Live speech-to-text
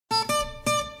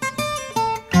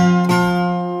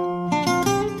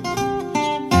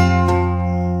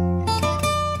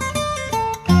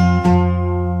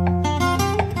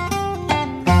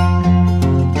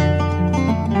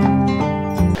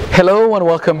Hello and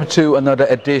welcome to another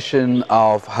edition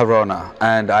of Harona,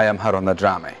 and I am Harona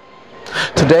Drame.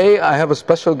 Today I have a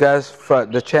special guest,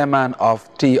 the chairman of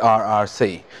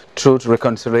TRRC, Truth,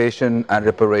 Reconciliation and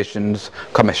Reparations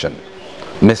Commission,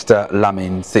 Mr.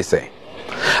 LAMIN SISE.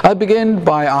 I begin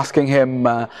by asking him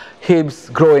his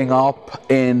growing up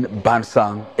in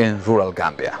Bansang in rural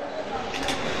Gambia.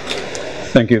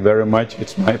 Thank you very much.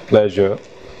 It's my pleasure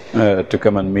to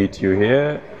come and meet you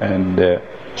here and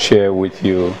share with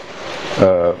you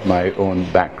my own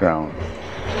background.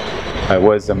 I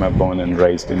was born and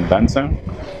raised in Bansang,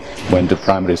 went to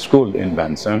primary school in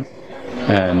Bansang,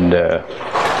 and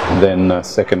then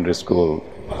secondary school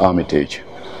Armitage.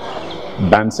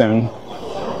 Bansang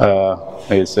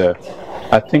is,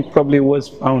 I think, probably was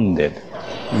founded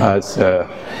as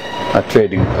a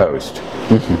trading post,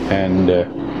 and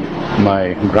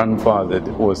my grandfather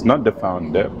was not the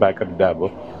founder back at Dabo.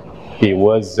 He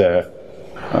was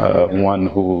one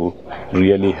who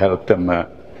really helped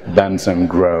Bansang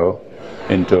grow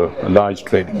into a large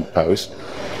trading post,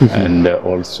 and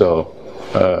also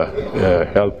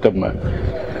helped them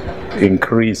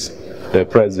increase the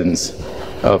presence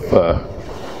of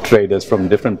traders from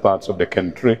different parts of the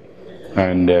country,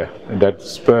 and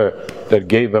that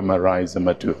gave them a rise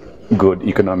to good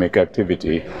economic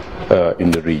activity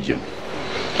in the region.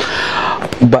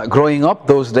 But growing up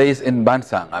those days in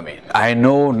Bansang, I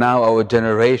know now our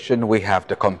generation, we have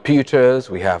the computers,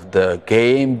 we have the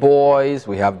Game Boys,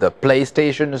 we have the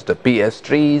PlayStations, the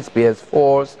PS3s,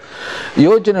 PS4s.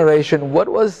 Your generation, what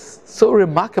was so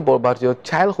remarkable about your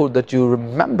childhood that you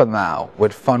remember now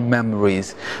with fond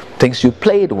memories, things you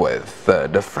played with,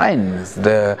 the friends,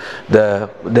 the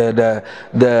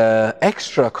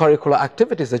extracurricular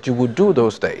activities that you would do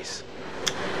those days?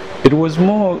 It was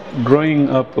more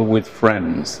growing up with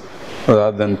friends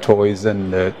rather than toys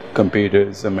and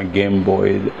computers and a Game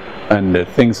Boy and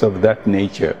things of that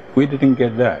nature. We didn't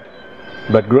get that.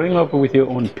 But growing up with your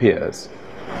own peers,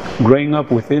 growing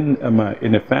up within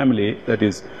in a family that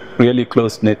is really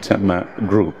close-knit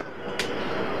group,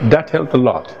 that helped a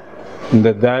lot.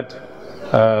 That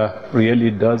really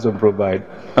does provide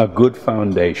a good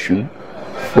foundation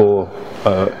for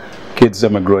kids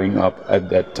growing up at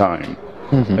that time.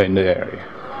 In the area.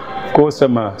 Of course,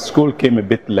 school came a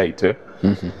bit later,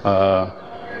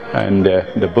 and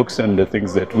the books and the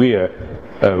things that we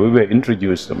were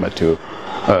introduced to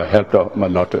helped out a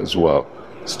lot as well.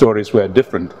 Stories were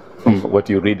different from what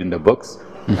you read in the books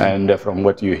and from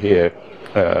what you hear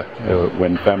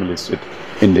when families sit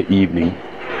in the evening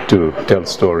to tell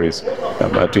stories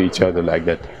to each other like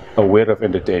that, a way of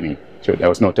entertaining. So there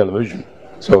was no television,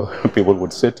 so people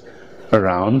would sit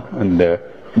around and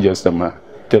just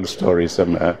tell stories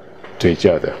to each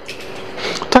other.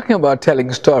 Talking about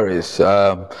telling stories,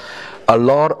 a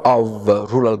lot of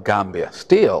rural Gambia,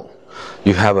 still,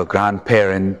 you have a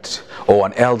grandparent or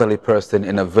an elderly person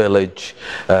in a village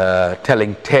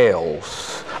telling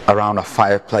tales around a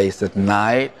fireplace at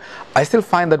night. I still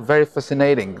find that very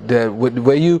fascinating.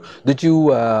 Did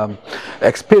you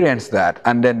experience that?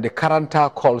 And then the Karanta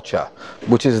culture,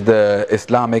 which is the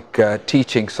Islamic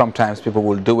teaching, sometimes people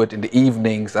will do it in the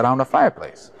evenings around a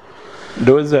fireplace.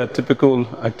 Those are typical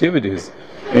activities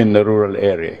in the rural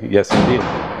area, yes indeed.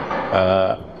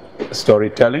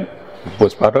 Storytelling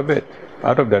was part of it,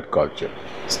 part of that culture.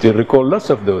 Still recall lots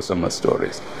of those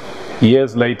stories.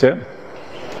 Years later,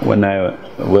 when I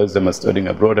was studying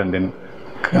abroad and then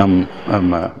come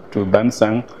to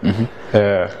Bansang,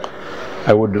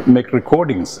 I would make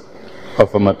recordings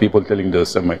of people telling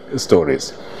those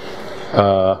stories.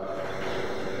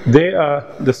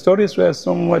 The stories were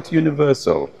somewhat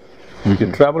universal.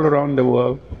 You travel around the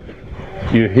world,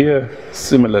 you hear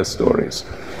similar stories.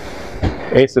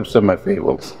 Aesop's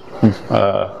fables.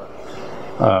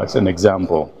 It's an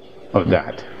example of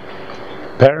that.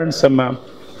 Parents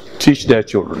teach their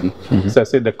children. So I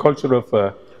say the culture of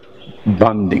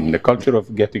bonding, the culture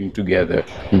of getting together.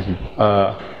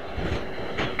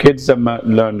 Kids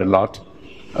learn a lot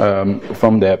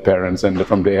from their parents and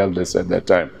from the elders at that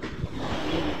time.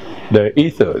 The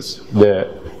ethos, the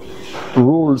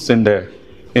rules in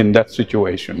that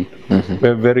situation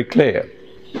were very clear.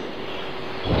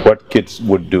 What kids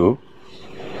would do,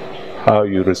 how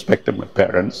you respect their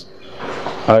parents,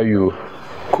 how you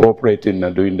cooperate in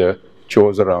doing the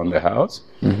chores around the house.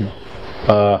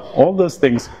 All those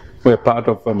things were part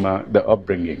of the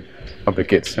upbringing of the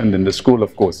kids. And then the school,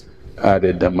 of course,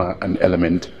 added an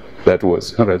element that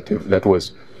was relative, that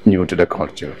was new to the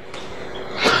culture.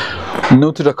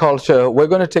 New to the culture. We're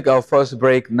going to take our first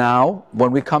break now.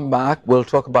 When we come back, we'll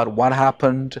talk about what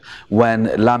happened when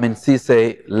LAMIN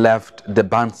SISE left the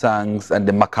Bansangs and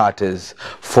the Makates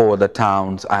for the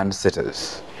towns and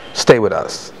cities. Stay with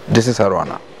us. This is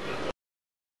Haruna.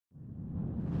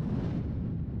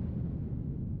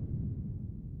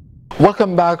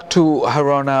 Welcome back to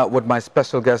Haruna with my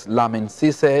special guest LAMIN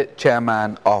SISE,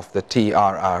 chairman of the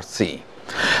TRRC.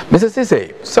 Mr.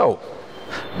 SISE, so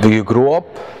do you grow up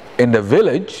in the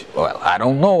village? Well, I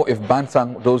don't know if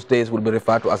Bansang those days would be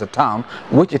referred to as a town,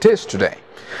 which it is today.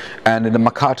 And in the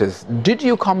Makates, did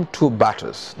you come to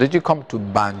Batus? Did you come to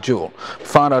Banjul?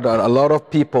 Found out that a lot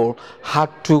of people had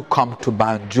to come to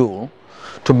Banjul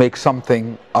to make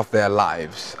something of their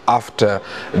lives after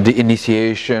the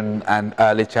initiation and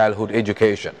early childhood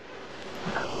education.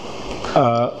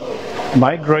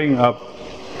 My growing up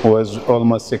was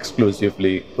almost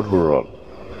exclusively rural,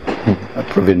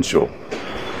 provincial.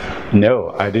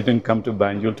 No, I didn't come to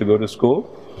Banjul to go to school.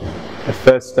 The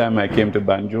first time I came to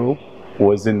Banjul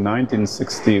was in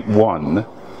 1961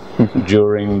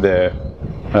 during the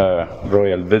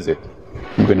royal visit.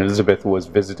 Queen Elizabeth was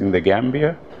visiting the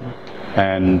Gambia,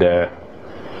 and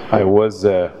I was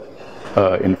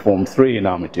in Form 3 in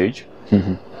Armitage.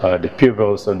 The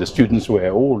pupils and the students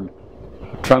were all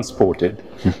transported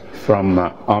from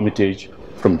Armitage,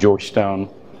 from Georgetown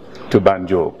to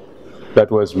Banjul.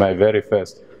 That was my very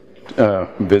first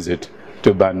visit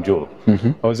to Banjul.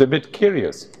 I was a bit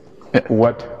curious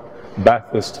what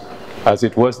Bathurst, as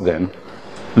it was then,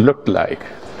 looked like.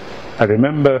 I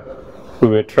remember we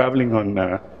were traveling on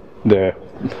the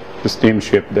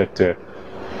steamship that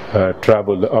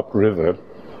traveled upriver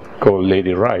called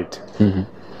Lady Wright.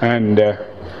 And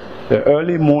the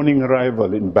early morning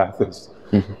arrival in Bathurst,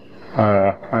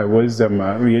 I was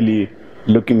really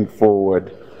looking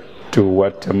forward to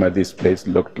what this place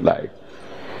looked like.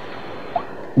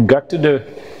 Got to the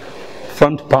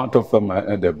front part of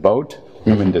the boat,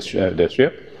 I mean the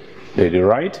ship, Lady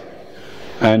Wright,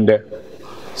 and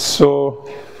saw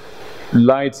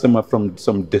lights from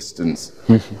some distance.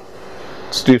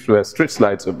 Streets were street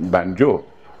lights of Banjul.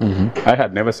 I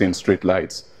had never seen street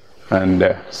lights,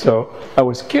 and so I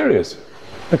was curious.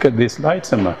 Look at these lights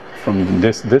from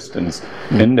this distance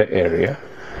in the area,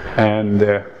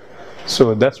 and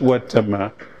so that's what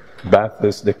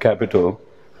Bathurst, the capital,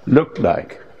 looked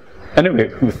like.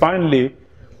 Anyway, we finally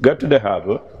got to the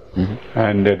harbor,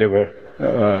 and there were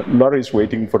lorries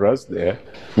waiting for us there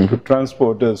to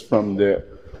transport us from the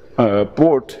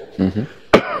port,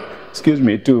 excuse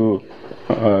me, to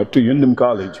Yundum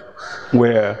College,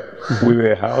 where we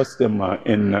were housed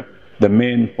in the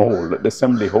main hall, the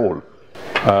assembly hall.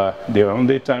 The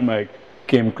only time I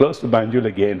came close to Banjul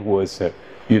again was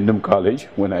Yundum College.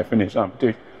 When I finished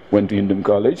Armitage, went to Yundum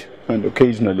College, and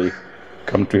occasionally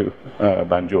come to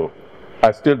Banjul.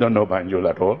 I still don't know Banjul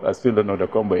at all. I still don't know the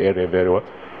Combo area very well.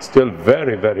 Still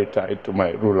very, very tied to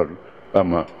my rural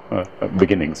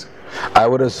beginnings. I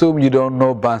would assume you don't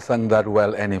know Bansang that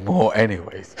well anymore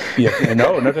anyways. Yes,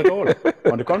 no, not at all.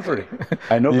 On the contrary,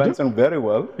 I know Bansang very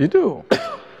well. You do?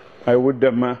 I would,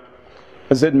 I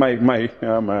said my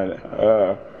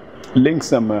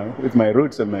links with my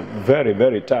roots are very,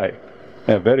 very tight,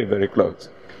 very, very close.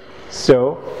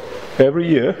 So every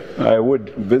year I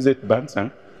would visit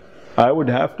Bansang. I would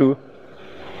have to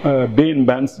be in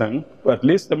Bansang for at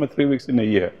least 3 weeks in a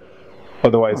year.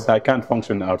 Otherwise, I can't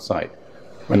function outside.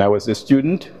 When I was a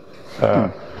student,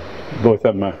 both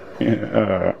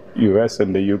US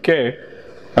and the UK,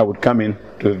 I would come in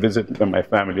to visit my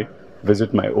family,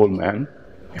 visit my old man.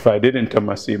 If I didn't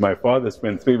see my father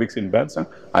spend 3 weeks in Bansang,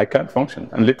 I can't function.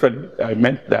 And literally, I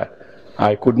meant that.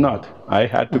 I could not. I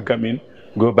had to come in,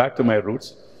 go back to my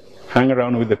roots, hang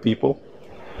around with the people.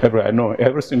 I know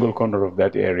every single corner of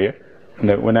that area.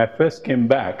 And when I first came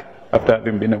back, after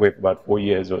having been away for about 4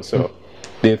 years or so,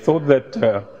 they thought that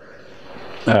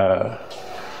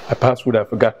I perhaps would have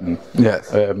forgotten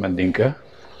Mandinka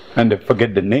and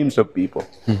forget the names of people.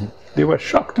 They were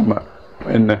shocked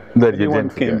when everyone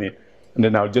came in. And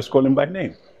then I'll just call him by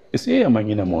name. You see,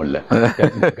 Amangina Molla.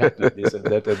 This and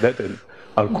that, and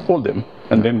I'll call them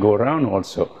and then go around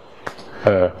also.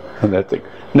 And that thing.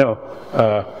 No,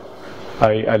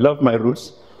 I love my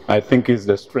roots. I think it's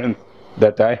the strength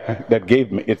that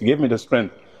gave me. It gave me the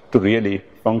strength to really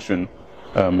function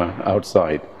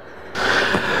outside.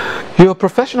 Your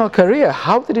professional career,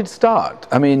 how did it start?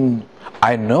 I mean,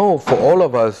 I know for all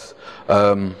of us,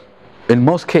 in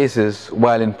most cases,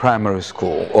 while in primary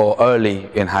school or early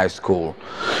in high school,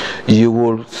 you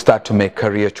will start to make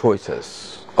career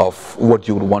choices of what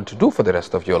you would want to do for the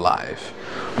rest of your life.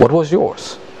 What was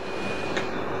yours?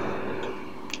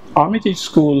 Armitage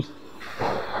School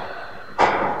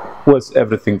was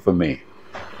everything for me.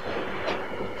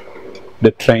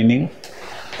 The training,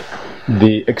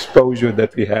 the exposure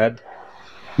that we had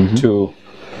to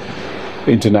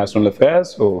international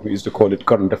affairs, or we used to call it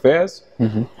current affairs.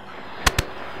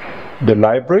 The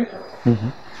library.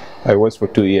 I was for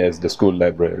 2 years the school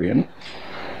librarian.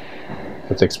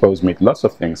 It exposed me to lots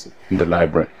of things in the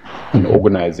library and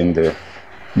organizing the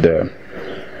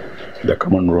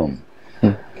common room,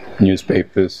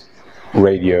 newspapers,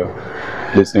 radio,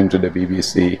 listening to the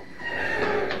BBC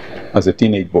as a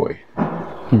teenage boy.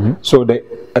 So the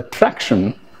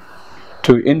attraction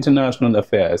to international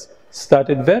affairs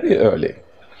started very early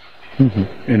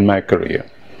in my career,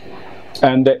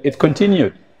 and it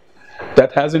continued.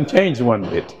 That hasn't changed one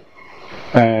bit.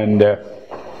 And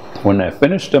when I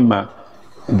finished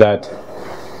that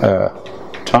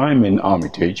time in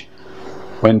Armitage,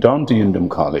 went on to Undham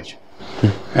College,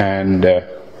 and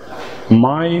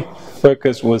my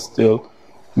focus was still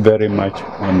very much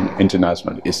on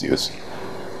international issues.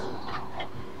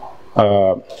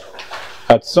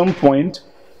 At some point,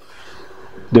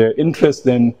 the interest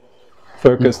then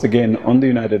focused again on the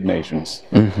United Nations.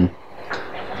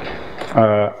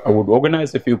 I would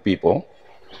organize a few people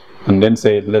and then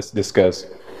say, let's discuss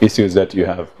issues that you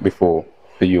have before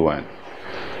the UN.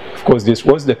 Of course, this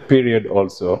was the period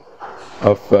also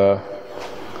of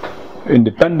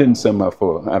independence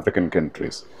for African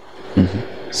countries.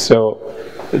 So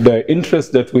the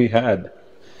interest that we had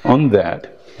on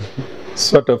that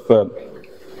sort of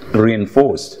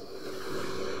reinforced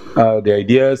the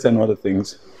ideas and other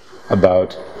things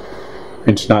about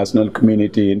international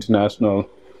community, international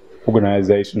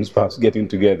organizations perhaps getting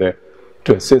together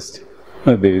to assist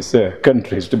these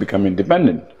countries to become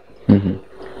independent.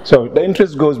 So the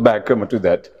interest goes back to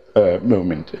that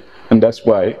moment, and that's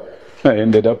why I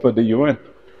ended up at the UN.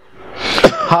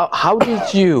 How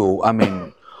did you, I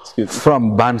mean,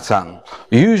 from Bansang,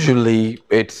 usually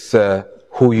it's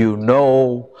who you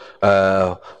know,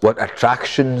 what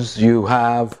attractions you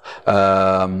have,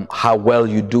 how well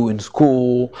you do in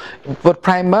school, but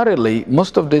primarily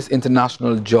most of these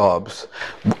international jobs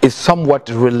is somewhat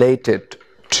related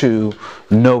to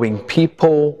knowing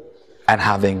people and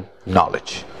having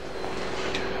knowledge.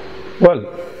 Well,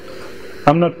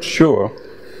 I'm not sure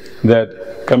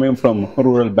that coming from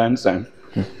rural Bansang,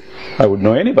 I would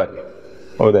know anybody,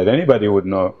 or that anybody would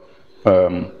know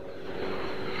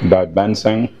about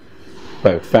Bansang,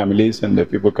 about families and the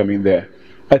people coming there.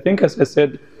 I think, as I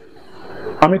said,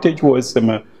 Armitage was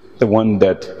the one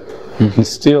that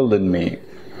instilled in me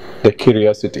the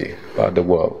curiosity about the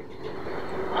world.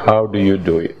 How do you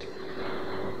do it?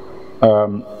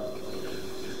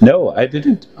 No, I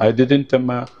didn't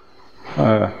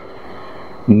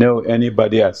know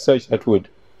anybody as such that would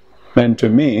mentor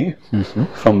me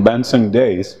from Bansang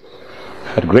days.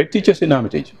 Had great teachers in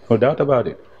Armitage, no doubt about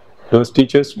it. Those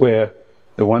teachers were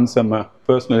the ones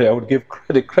personally I would give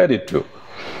credit to.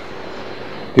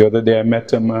 The other day I met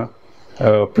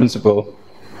Principal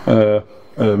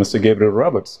Mr. Gabriel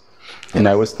Roberts, and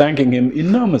I was thanking him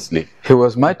enormously. He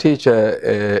was my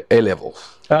teacher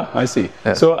A-levels. Ah, I see.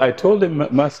 Yes. So I told him,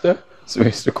 Master, so we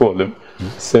used to call him,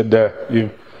 said,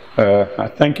 I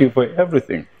thank you for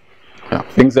everything. Yeah.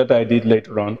 Things that I did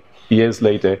later on, years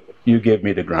later, you gave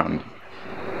me the ground.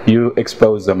 You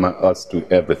exposed us to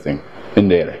everything in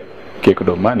there.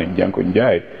 Kekudo Mani, Janko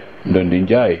Njai, Ndondi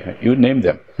Njai, you name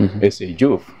them. S.A.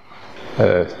 Juf,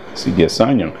 C.J.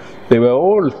 Sanyang. They were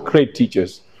all great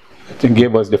teachers that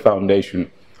gave us the foundation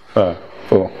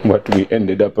for what we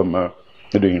ended up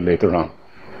doing later on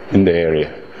in the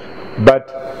area. But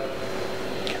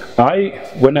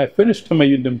when I finished my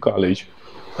Undham College,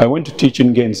 I went to teach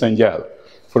in Gain Sanjal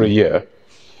for a year,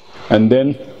 and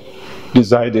then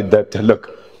decided that,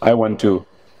 look, I want to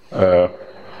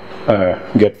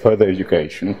get further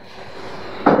education.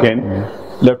 Again,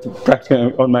 left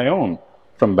practically on my own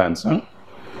from Bansang.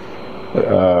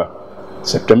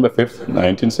 September 5th,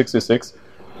 1966,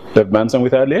 left Bansang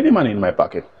with hardly any money in my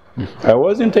pocket. I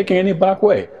wasn't taking any back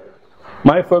way.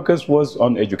 My focus was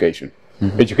on education.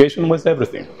 Education was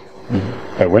everything.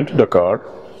 I went to Dakar,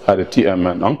 had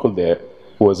an uncle there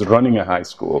who was running a high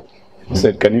school. He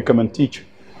said, can you come and teach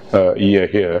a year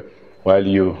here while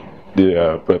you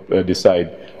decide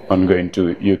on going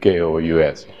to UK or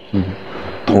US?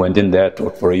 I went in there,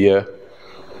 taught for a year.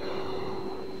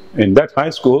 In that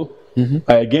high school,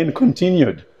 I again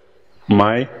continued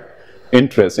my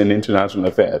interest in international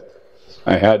affairs.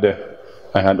 I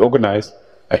had organized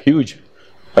a huge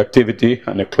activity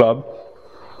and a club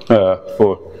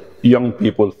for young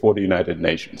people for the United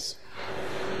Nations.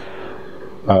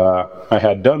 I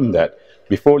had done that.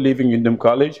 Before leaving Undham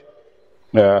College,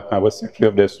 I was secretary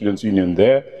of the Students' Union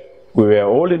there. we were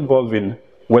all involved in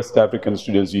West African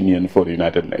Students' Union for the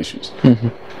United Nations.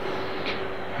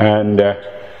 And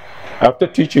after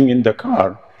teaching in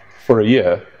Dakar for a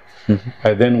year,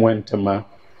 I then went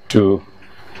to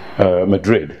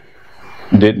Madrid,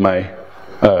 did my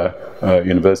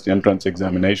university entrance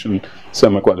examination,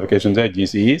 summer qualifications there,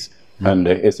 GCEs,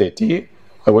 and SAT.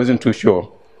 I wasn't too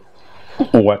sure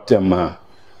what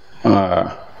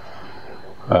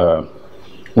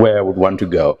where I would want to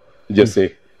go. Just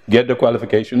say, get the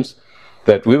qualifications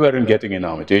that we weren't getting in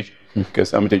Armitage,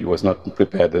 because Armitage was not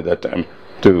prepared at that time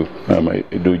to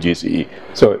do GCE.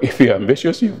 So if you're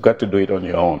ambitious, you've got to do it on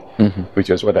your own, which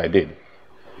is what I did.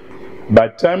 By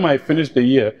the time I finished the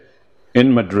year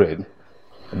in Madrid,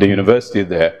 the university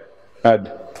there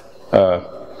had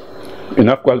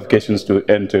enough qualifications to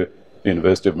enter the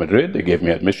University of Madrid. They gave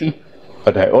me admission,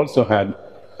 but I also had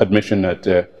admission at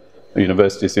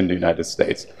universities in the United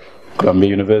States. Columbia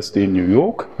University in New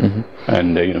York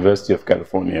and the University of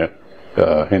California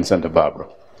in Santa Barbara.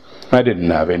 I didn't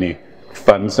have any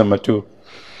funds to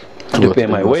pay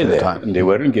my way there, and they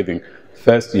weren't giving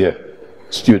first-year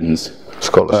students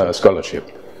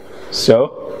scholarship.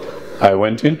 So I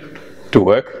went in to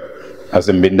work as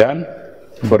a Mbindan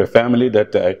for a family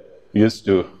that I used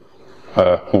to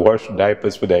wash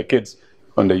diapers for their kids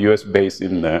on the US base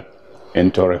in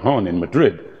Torrejon in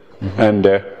Madrid. And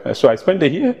so I spent a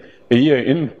year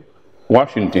in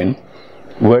Washington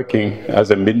working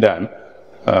as a Mbindan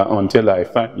until I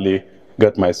finally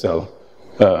got myself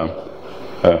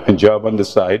a job on the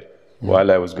side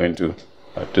while I was going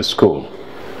to school.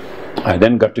 I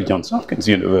then got to Johns Hopkins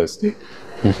University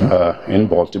in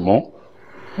Baltimore,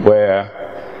 where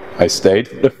I stayed.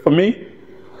 For me,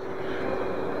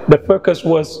 the focus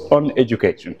was on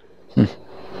education.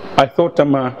 I thought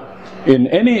in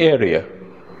any area,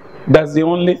 that's the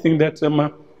only thing that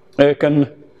can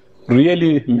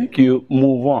really make you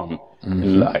move on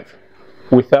in life.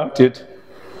 Without it,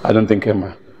 I don't think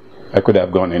I could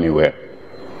have gone anywhere.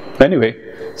 Anyway,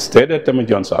 stayed at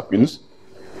Johns Hopkins,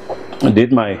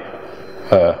 did my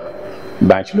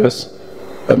bachelor's,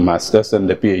 master's, and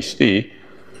the PhD,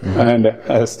 and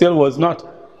I still was not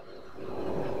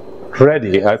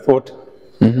ready. I thought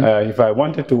if I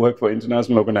wanted to work for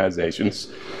international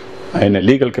organizations in a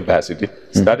legal capacity,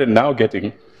 started now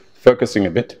focusing a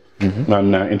bit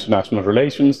on international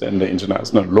relations and the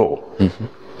international law.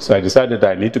 So I decided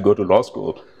I need to go to law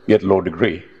school, get a law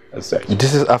degree as such.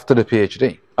 This is after the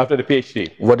PhD? After the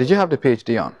PhD. What did you have the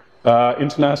PhD on?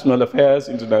 International affairs,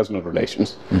 international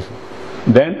relations.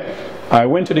 Then I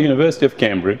went to the University of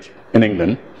Cambridge in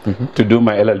England to do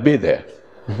my LLB there.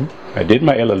 I did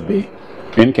my LLB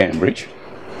in Cambridge,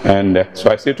 and so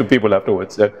I said to people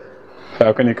afterwards that,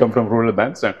 how can you come from rural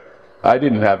Bansan? I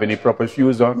didn't have any proper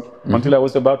shoes on until I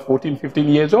was about 14, 15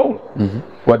 years old.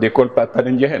 What they call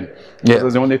padanjahen. That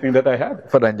was the only thing that I had.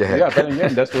 Padanjahen. Yeah,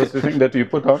 padanjahen. That was the thing that you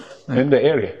put on in the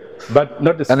area. But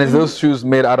not the And is those shoes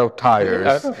made out of tires?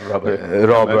 Out of rubber.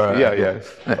 Rubber. Yeah.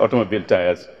 Automobile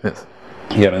tires. Yes.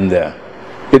 Here and there.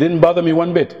 It didn't bother me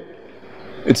one bit.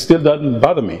 It still doesn't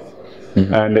bother me.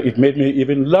 And it made me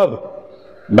even love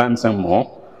Bansan more,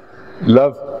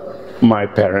 love my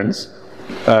parents,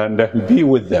 and be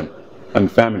with them, and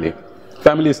family.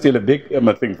 Family is still a big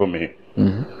thing for me.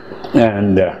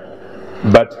 And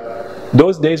but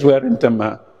those days weren't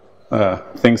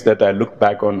things that I look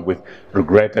back on with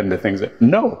regret and the things that,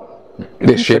 no.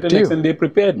 They shaped you. And they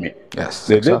prepared me. Yes,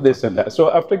 they did this and that.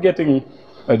 So after getting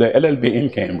the LLB in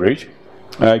Cambridge,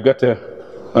 I got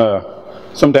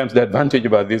sometimes the advantage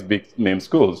about these big name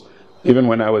schools. Even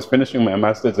when I was finishing my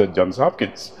master's at Johns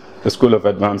Hopkins, the School of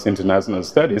Advanced International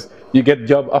Studies, you get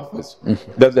job offers.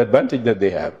 That's the advantage that they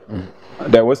have.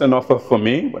 There was an offer for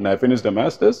me when I finished the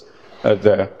master's at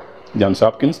Johns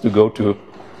Hopkins to go to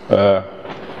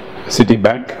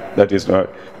Citibank, that is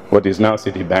what is now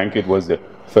Citibank. It was the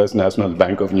First National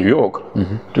Bank of New York,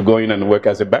 to go in and work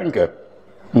as a banker.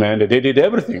 And they did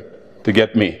everything to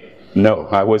get me. No,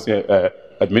 I was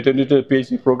admitted into the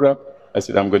PhD program. I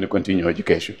said, I'm going to continue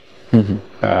education.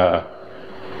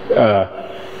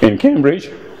 In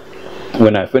Cambridge,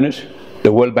 when I finished,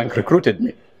 the World Bank recruited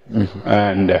me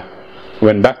and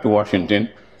went back to Washington,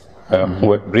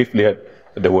 worked briefly at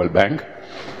the World Bank,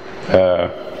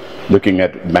 looking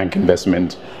at bank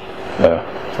investment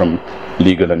from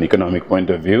legal and economic point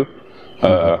of view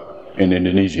in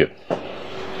Indonesia.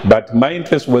 But my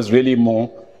interest was really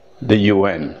more the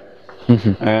UN.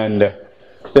 And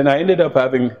then I ended up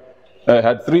having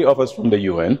had 3 offers from the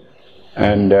UN,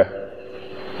 and the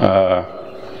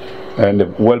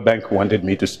World Bank wanted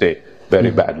me to stay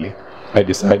very badly. I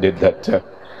decided that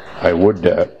I would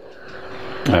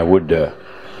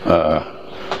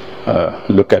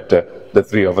look at the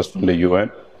three of us from the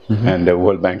UN and the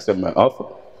World Bank's offer.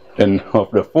 And of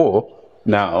the four,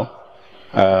 now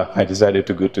I decided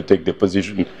to take the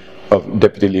position of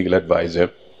Deputy Legal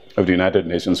Advisor of the United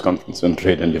Nations Conference on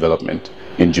Trade and Development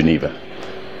in Geneva.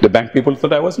 The bank people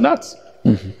thought I was nuts.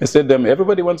 I said,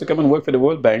 everybody wants to come and work for the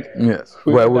World Bank. Yes.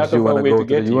 Where would you want to go to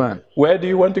the UN? Where do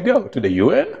you want to go? To the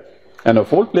UN? And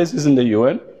of all places in the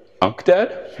UN,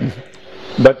 UNCTAD.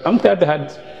 But UNCTAD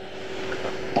had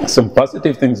some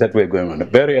positive things that were going on,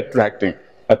 very attractive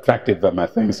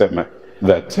things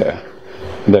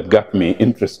that got me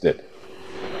interested.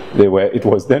 It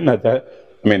was then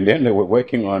then they were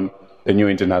working on the new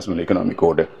international economic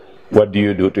order. What do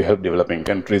you do to help developing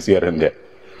countries here and there?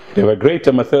 They were great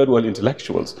third world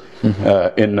intellectuals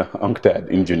in UNCTAD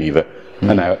in Geneva.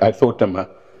 And I thought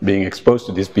being exposed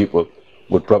to these people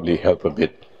would probably help a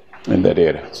bit in that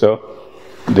area. So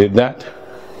did that,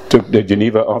 took the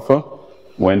Geneva offer,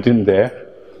 went in there,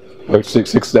 worked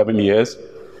 7 years.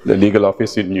 The legal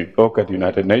office in New York at the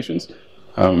United Nations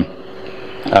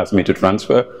asked me to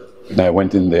transfer. And I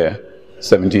went in there,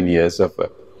 17 years of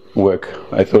work.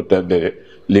 I thought that the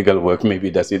legal work maybe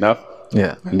that's enough.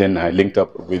 Yeah. And then I linked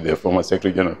up with the former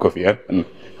Secretary General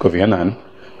Kofi Annan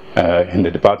in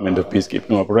the Department of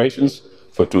Peacekeeping Operations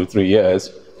for 2-3 years.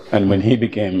 And when he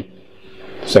became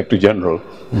Secretary General,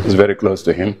 I was very close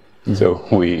to him. So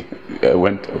we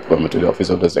went to the office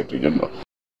of the Secretary General.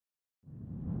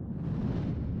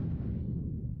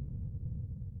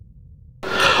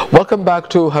 Welcome back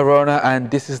to Harona,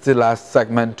 and this is the last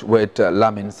segment with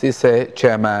LAMIN SISE,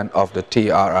 Chairman of the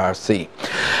TRRC.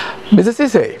 Mr.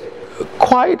 SISE,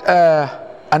 quite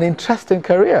an interesting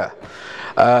career.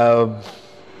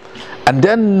 And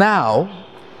then now,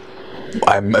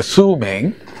 I'm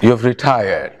assuming you've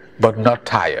retired, but not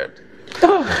tired.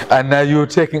 And now you're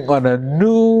taking on a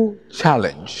new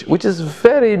challenge, which is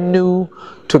very new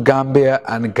to Gambia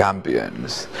and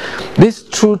Gambians. This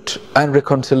Truth and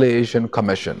Reconciliation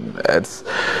Commission, it's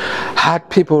had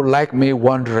people like me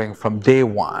wondering from day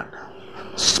one.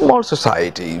 Small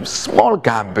society, small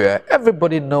Gambia,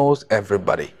 everybody knows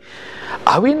everybody.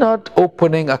 Are we not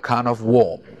opening a can of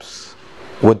worms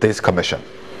with this commission?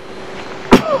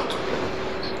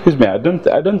 Excuse me, I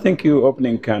don't think you're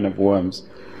opening a can of worms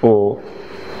or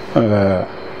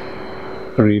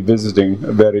revisiting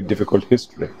a very difficult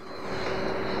history.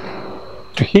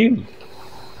 To heal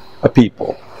a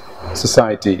people, a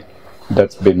society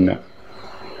that's been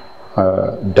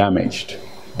damaged,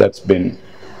 that's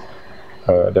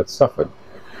suffered,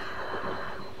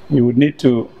 you would need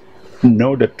to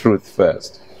know the truth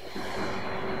first.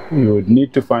 You would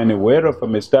need to find a way of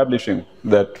establishing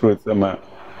that truth,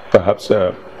 perhaps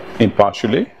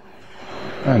impartially,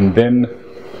 and then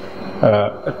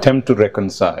attempt to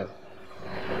reconcile.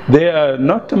 They are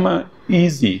not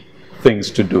easy things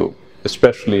to do,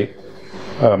 especially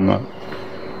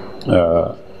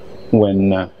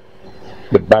when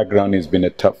the background has been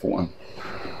a tough one.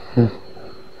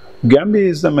 Gambia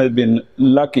has been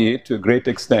lucky to a great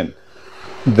extent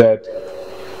that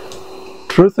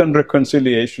Truth and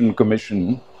Reconciliation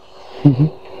Commission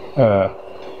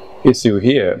issue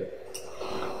here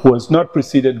was not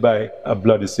preceded by a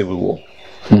bloody civil war.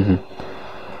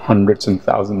 Hundreds and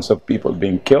thousands of people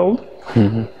being killed,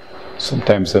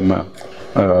 sometimes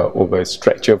over a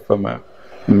stretch of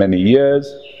many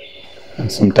years,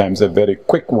 and sometimes a very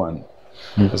quick one,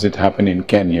 as it happened in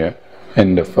Kenya,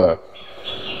 end of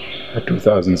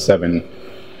 2007,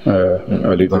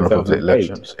 early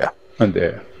 2008, and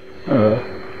there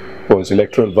was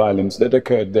electoral violence that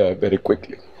occurred there very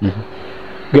quickly.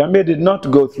 Gambia did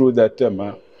not go through that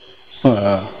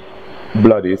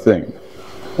bloody thing.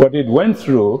 What it went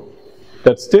through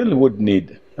that still would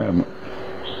need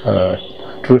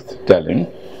truth-telling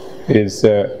is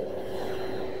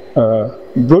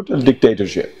brutal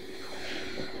dictatorship,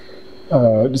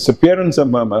 disappearance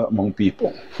among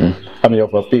people,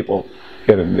 of people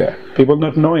here and there, people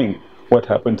not knowing what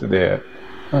happened to their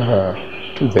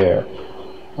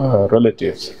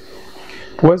relatives.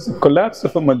 It was the collapse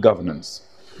of governance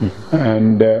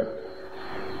and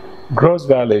gross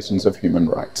violations of human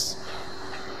rights.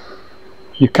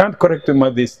 You can't correct them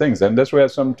with these things, and that's where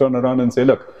some turn around and say,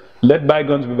 look, let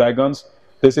bygones be bygones,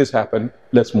 this has happened,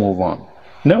 let's move on.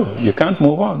 No, you can't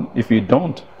move on if you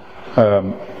don't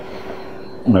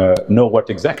know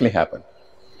what exactly happened.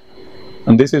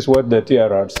 And this is what the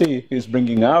TRRC is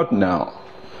bringing out now.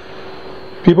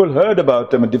 People heard about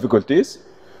difficulties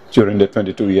during the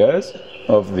 22 years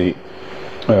of the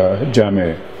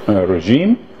Jammeh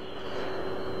regime.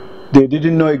 They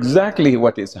didn't know exactly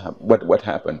what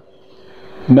happened.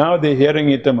 Now they're hearing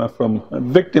it from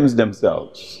victims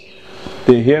themselves.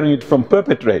 they're hearing it from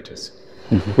perpetrators.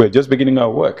 We're just beginning our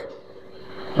work.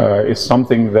 It's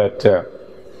something that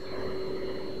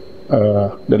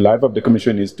the life of the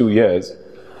Commission is 2 years.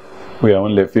 We are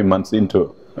only a few months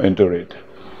into it.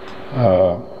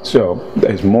 So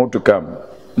there's more to come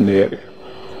in the area.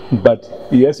 But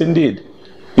yes, indeed,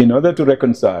 in order to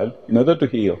reconcile, in order to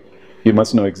heal, you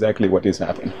must know exactly what is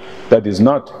happening. That is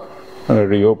not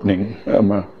reopening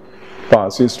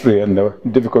past history and the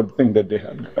difficult thing that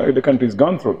the country has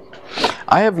gone through.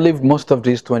 I have lived most of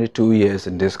these 22 years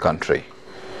in this country,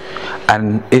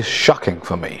 and it's shocking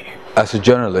for me as a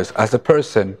journalist, as a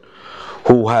person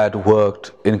who had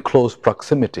worked in close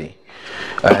proximity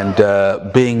and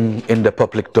being in the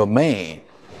public domain.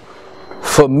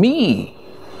 For me,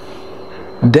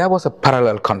 there was a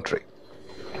parallel country.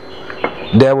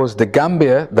 There was the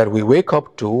Gambia that we wake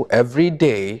up to every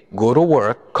day, go to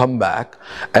work, come back,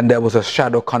 and there was a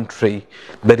shadow country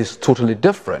that is totally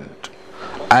different.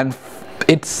 And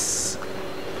it's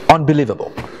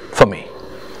unbelievable for me.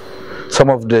 Some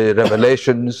of the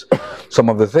revelations, some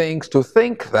of the things, to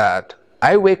think that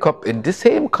I wake up in the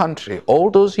same country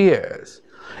all those years,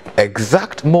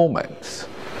 exact moments,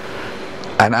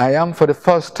 and I am for the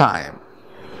first time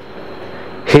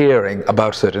hearing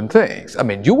about certain things. I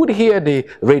mean, you would hear the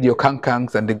radio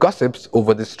cancangs and the gossips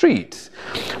over the streets,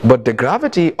 but the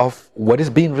gravity of what is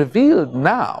being revealed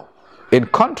now, in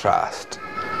contrast,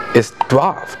 is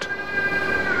dwarfed.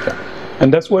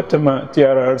 And that's what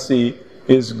TRRC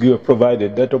is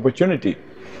provided, that opportunity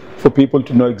for people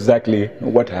to know exactly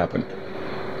what happened.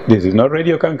 This is not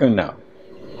radio cancang now.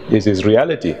 This is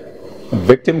reality. A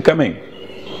victim coming,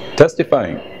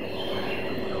 testifying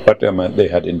what they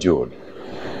had endured.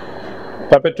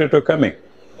 Perpetrator coming,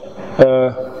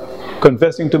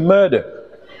 confessing to murder.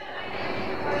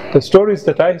 The stories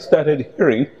that I started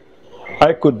hearing,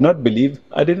 I could not believe.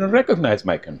 I didn't recognize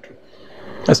my country.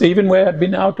 I say, even where I'd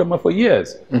been out for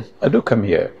years, I do come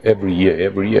here every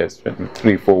year, spend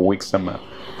 3-4 weeks in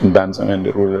Bansang and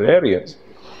the rural areas.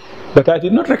 But I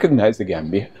did not recognize the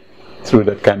Gambia through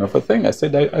that kind of a thing. I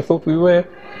said, I thought we were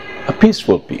a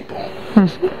peaceful people.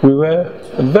 We were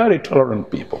a very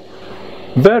tolerant people.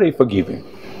 Very forgiving.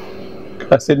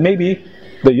 I said maybe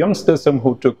the youngsters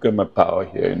who took power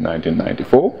here in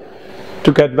 1994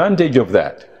 took advantage of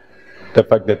that. The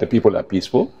fact that the people are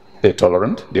peaceful, they're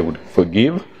tolerant, they would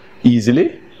forgive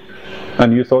easily,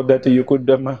 and you thought that you could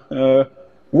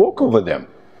walk over them,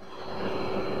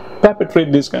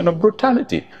 perpetrate this kind of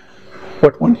brutality.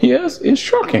 What one hears is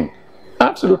shocking,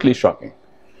 absolutely shocking.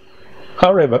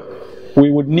 However,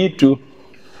 we would need to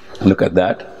look at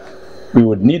that. We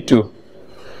would need to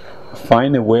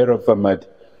find a way of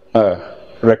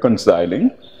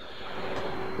reconciling,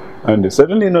 and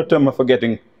certainly not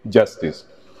forgetting justice.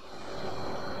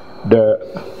 The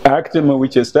act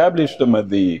which established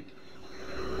the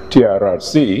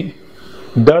TRRC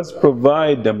does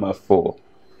provide for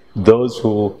those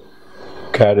who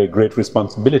carry great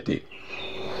responsibility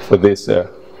for this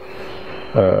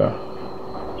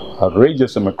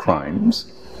outrageous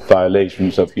crimes,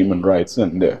 violations of human rights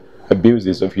and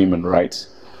abuses of human rights,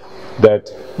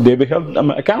 that they be held to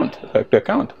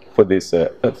account for this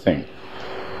thing.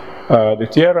 The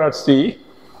TRRC,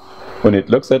 when it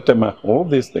looks at all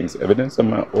these things, evidence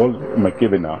all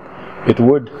given out, it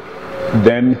would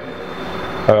then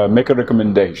make a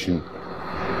recommendation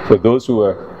for those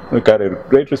who carry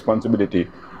great responsibility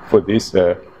for these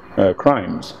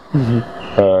crimes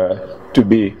to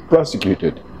be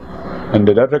prosecuted. And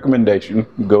that recommendation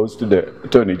goes to the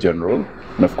Attorney General,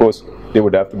 and of course they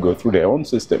would have to go through their own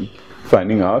system,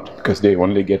 finding out, because they're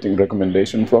only getting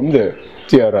recommendation from the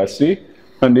TRRC,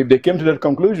 and if they came to that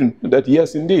conclusion that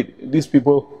yes, indeed, these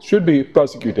people should be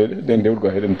prosecuted, then they would go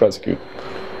ahead and prosecute.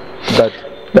 But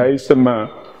there isn't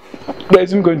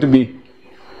going to be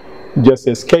just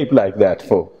escape like that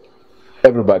for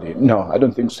everybody. No, I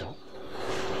don't think so.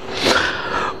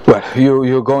 Well,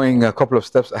 you're going a couple of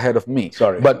steps ahead of me.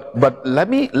 Sorry. But let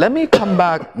me come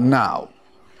back now.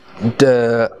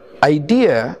 The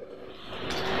idea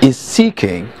is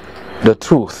seeking the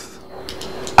truth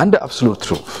and the absolute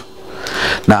truth.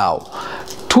 Now,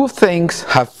 two things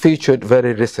have featured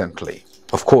very recently.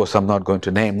 Of course, I'm not going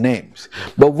to name names,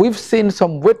 but we've seen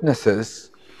some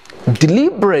witnesses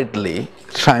deliberately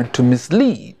trying to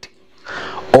mislead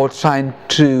or trying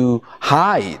to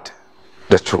hide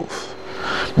the truth.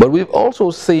 But we've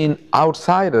also seen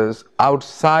outsiders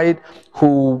outside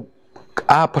who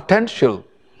are potential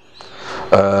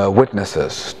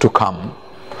witnesses to come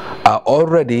are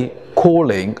already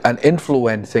calling and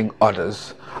influencing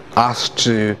others as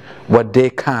to what they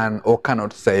can or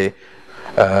cannot say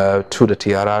to the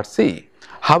TRRC.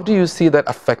 How do you see that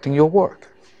affecting your work?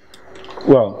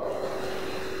 Well,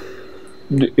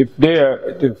 if they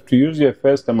are, to use your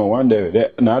first one,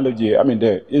 the analogy, I mean,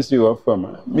 the issue of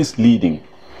misleading,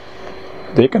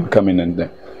 they can come in and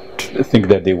think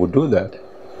that they would do that.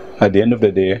 At the end of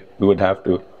the day, we would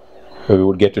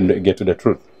get to the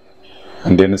truth,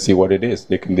 and then see what it is.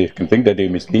 They can think that they're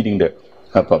misleading the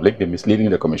public, they're misleading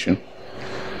the commission.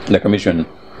 The commission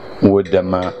would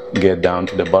get down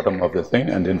to the bottom of the thing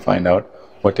and then find out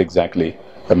what exactly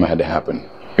had happened.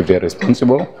 If they're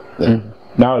responsible, then.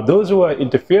 Now those who are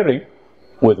interfering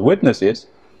with witnesses,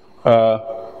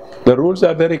 the rules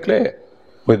are very clear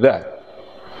with that.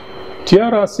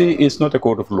 TRRC is not a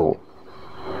court of law,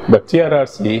 but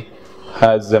TRRC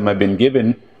has been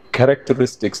given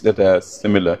characteristics that are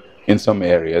similar in some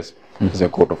areas as a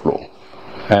court of law.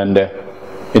 And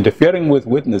interfering with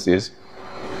witnesses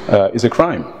is a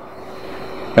crime.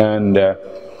 And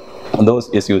those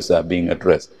issues are being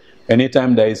addressed.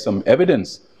 Anytime there is some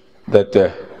evidence that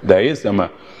there is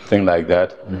thing like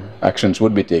that, actions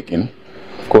would be taken.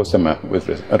 Of course, with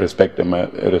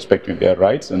respecting their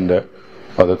rights and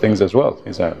other things as well.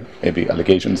 Maybe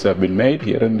allegations have been made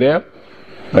here and there.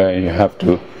 You have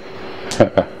to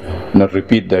not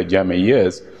repeat the Jame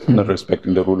years, not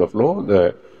respecting the rule of law,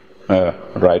 the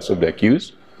rights of the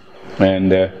accused,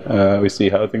 and we see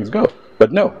how things go.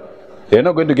 But no, they're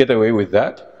not going to get away with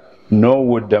that. Nor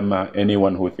would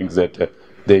anyone who thinks that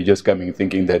they're just coming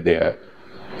thinking that they are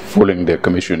fooling the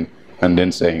commission and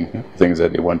then saying things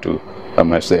that they want to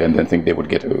say and then think they would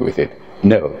get away with it.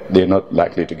 No, they're not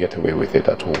likely to get away with it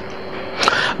at all.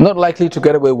 Not likely to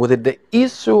get away with it. The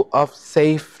issue of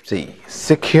safety,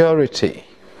 security.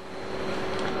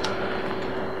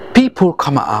 People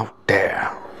come out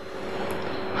there.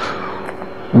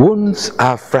 Wounds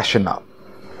are freshened up.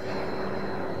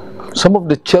 Some of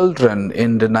the children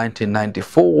in the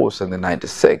 1994s and the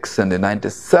 96s and the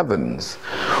 97s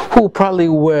who probably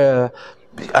were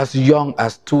as young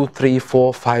as 2, 3,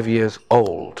 4, 5 years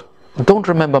old don't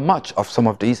remember much of some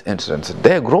of these incidents.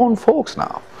 They're grown folks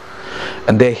now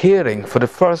and they're hearing for the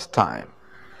first time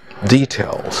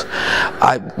details.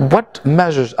 What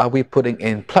measures are we putting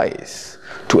in place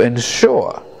to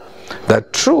ensure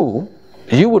that true,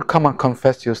 you would come and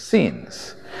confess your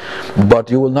sins, but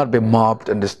you will not be mobbed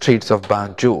in the streets of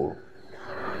Banjul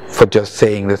for just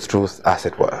saying the truth as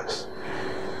it was?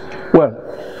 Well,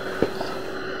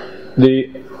 the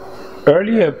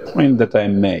earlier point that I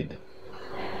made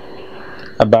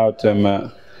about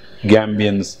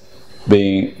Gambians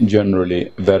being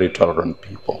generally very tolerant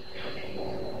people,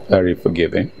 very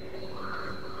forgiving,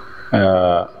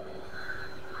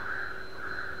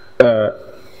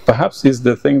 perhaps is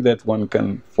the thing that one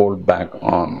can fall back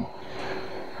on.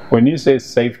 When you say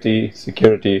safety,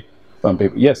 security from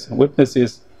people, yes,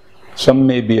 witnesses, some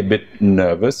may be a bit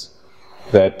nervous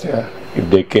that if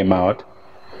they came out,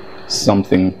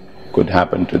 something could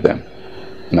happen to them.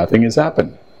 Nothing has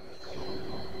happened.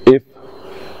 If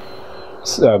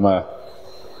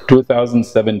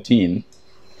 2017,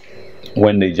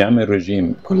 when the Jammeh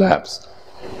regime collapsed,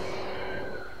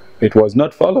 it was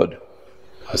not followed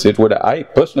as it would. I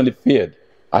personally feared.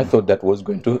 I thought there was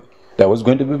going to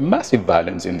be massive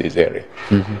violence in this area.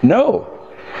 No,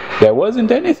 there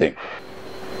wasn't anything.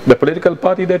 The political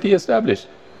party that he established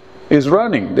is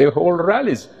running. They hold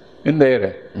rallies in the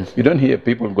area. You don't hear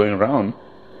people going around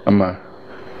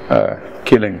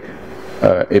killing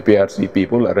APRC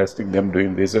people, arresting them,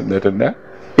 doing this and that and that.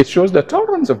 It shows the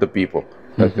tolerance of the people,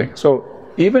 I think. So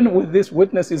even with these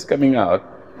witnesses coming out,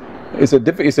 it's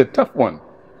a tough one.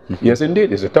 Yes,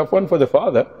 indeed, it's a tough one for the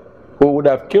father who would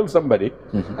have killed somebody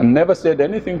and never said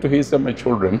anything to his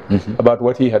children about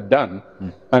what he had done,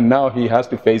 and now he has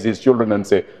to face his children and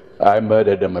say, I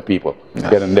murdered my people,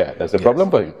 here and there. That's a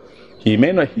problem for him. He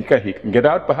may not, he can get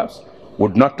out perhaps,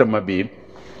 would not be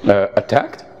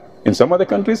attacked. In some other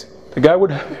countries, the guy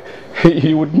would,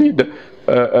 he would need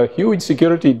a huge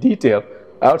security detail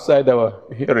outside our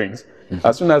hearings.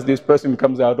 As soon as this person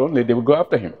comes out only, they would go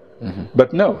after him.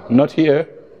 But no, not here,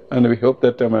 and we hope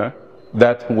that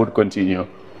that would continue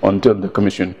until the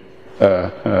commission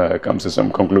comes to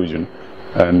some conclusion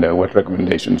and what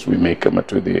recommendations we make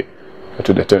to the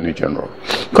Attorney General.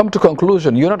 Come to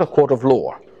conclusion, you're not a court of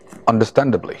law,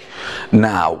 understandably.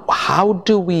 Now, how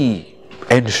do we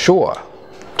ensure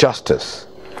justice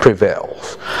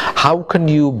prevails? How can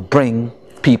you bring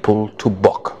people to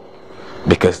book?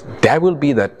 Because there will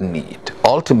be that need.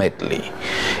 Ultimately,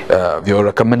 your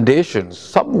recommendations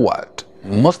somewhat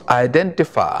must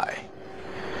identify,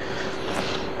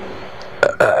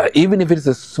 even if it is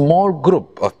a small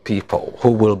group of people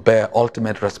who will bear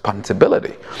ultimate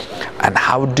responsibility. And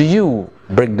how do you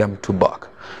bring them to book?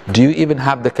 Do you even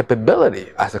have the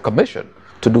capability as a commission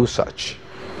to do such?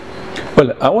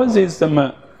 Well, ours is,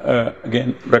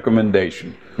 again,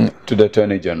 recommendation to the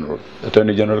Attorney General. The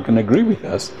Attorney General can agree with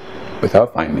us, with our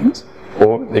findings,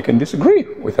 or they can disagree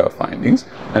with our findings,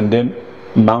 and then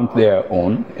mount their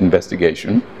own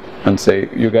investigation and say,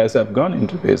 you guys have gone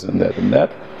into this and that and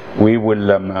that. We will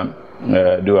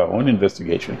do our own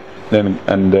investigation then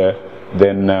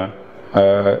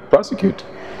prosecute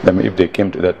them if they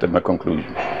came to that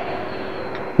conclusion.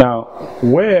 Now,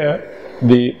 where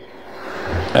the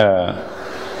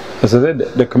as I said,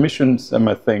 the commission's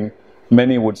thing,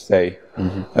 many would say,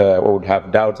 or would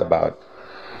have doubts about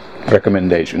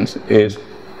recommendations, is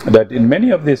that in many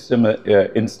of these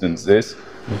instances,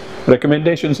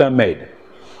 recommendations are made,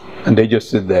 and they just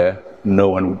sit there, no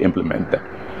one would implement them.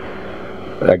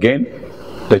 But again,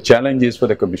 the challenge is for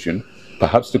the commission,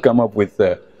 perhaps to come up with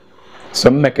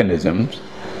some mechanisms,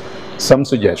 some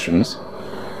suggestions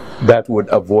that would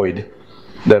avoid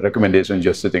the recommendation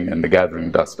just sitting and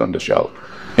gathering dust on the shelf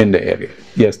in the area.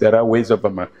 Yes, there are ways of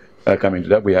coming to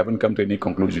that. We haven't come to any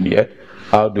conclusion yet.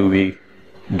 How do we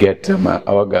get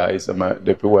our guys, the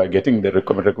people who are getting the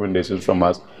recommendations from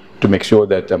us, to make sure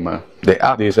that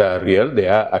these are real, they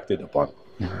are acted upon?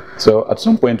 So at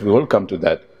some point we will come to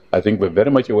that. I think we're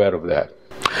very much aware of that.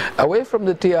 Away from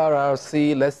the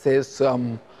TRRC, let's say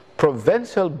some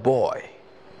provincial boy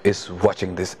is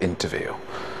watching this interview.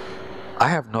 I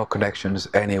have no connections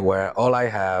anywhere. All I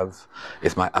have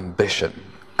is my ambition,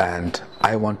 and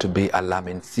I want to be a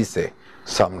LAMIN SISE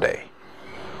someday.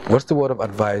 What's the word of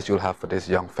advice you'll have for this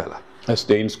young fella?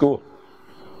 Stay in school.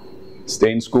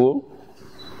 Stay in school.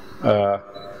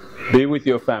 Be with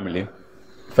your family.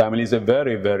 Family is a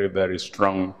very, very, very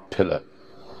strong pillar.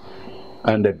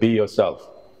 And be yourself.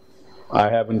 I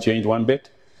haven't changed one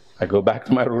bit. I go back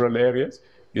to my rural areas.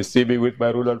 You see me with my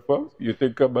rural folks, you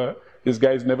think this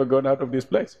guy's never gone out of this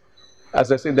place.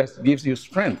 As I said, that gives you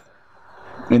strength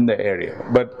in the area.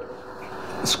 But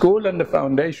school and the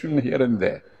foundation here and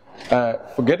there.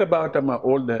 Forget about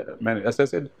all the men. As I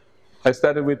said, I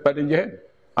started with Padinjahen.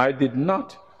 I did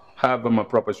not have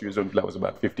proper shoes until I was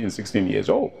about 15, 16 years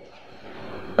old.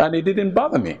 And it didn't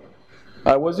bother me.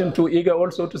 I wasn't too eager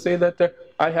also to say that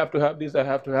I have to have this, I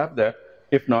have to have that.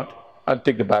 If not, I'll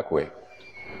take the back way.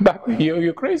 Back way,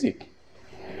 you're crazy.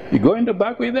 You go in the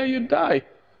back way there, you die.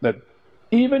 That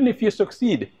even if you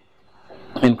succeed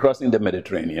in crossing the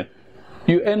Mediterranean,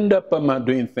 you end up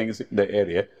doing things in the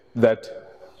area that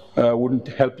wouldn't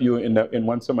help you in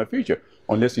one summer future,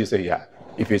 unless you say, yeah,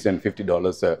 if you send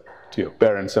 $50 to your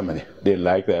parents, they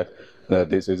like that,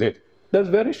 this is it. That's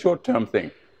a very short-term thing.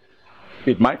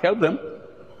 It might help them,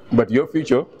 but your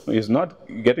future is not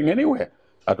getting anywhere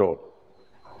at all.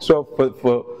 So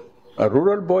for a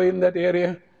rural boy in that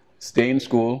area, stay in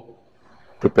school,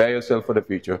 prepare yourself for the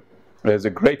future. There's a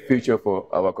great future for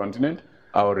our continent,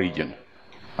 our region.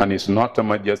 And it's not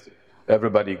just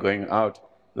everybody going out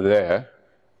there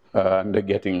and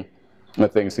getting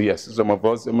things. Yes, some of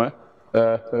us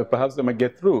perhaps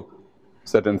get through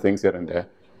certain things here and there,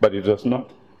 but it does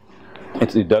not.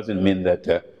 It doesn't mean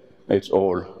that it's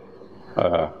all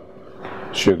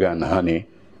sugar and honey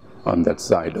on that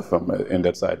side of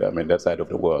that side of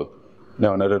the world.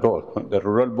 No, not at all. The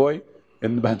rural boy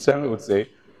in Bansang would say,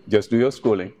 just do your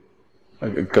schooling,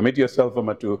 commit yourself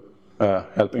to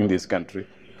helping this country.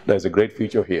 There's a great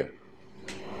future here.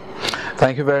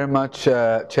 Thank you very much,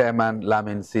 Chairman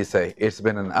LAMIN SISE. It's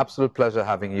been an absolute pleasure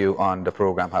having you on the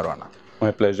program, Haruna.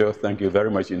 My pleasure. Thank you very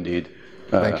much indeed.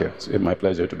 Thank you. It's my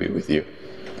pleasure to be with you.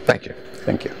 Thank you.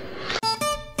 Thank you.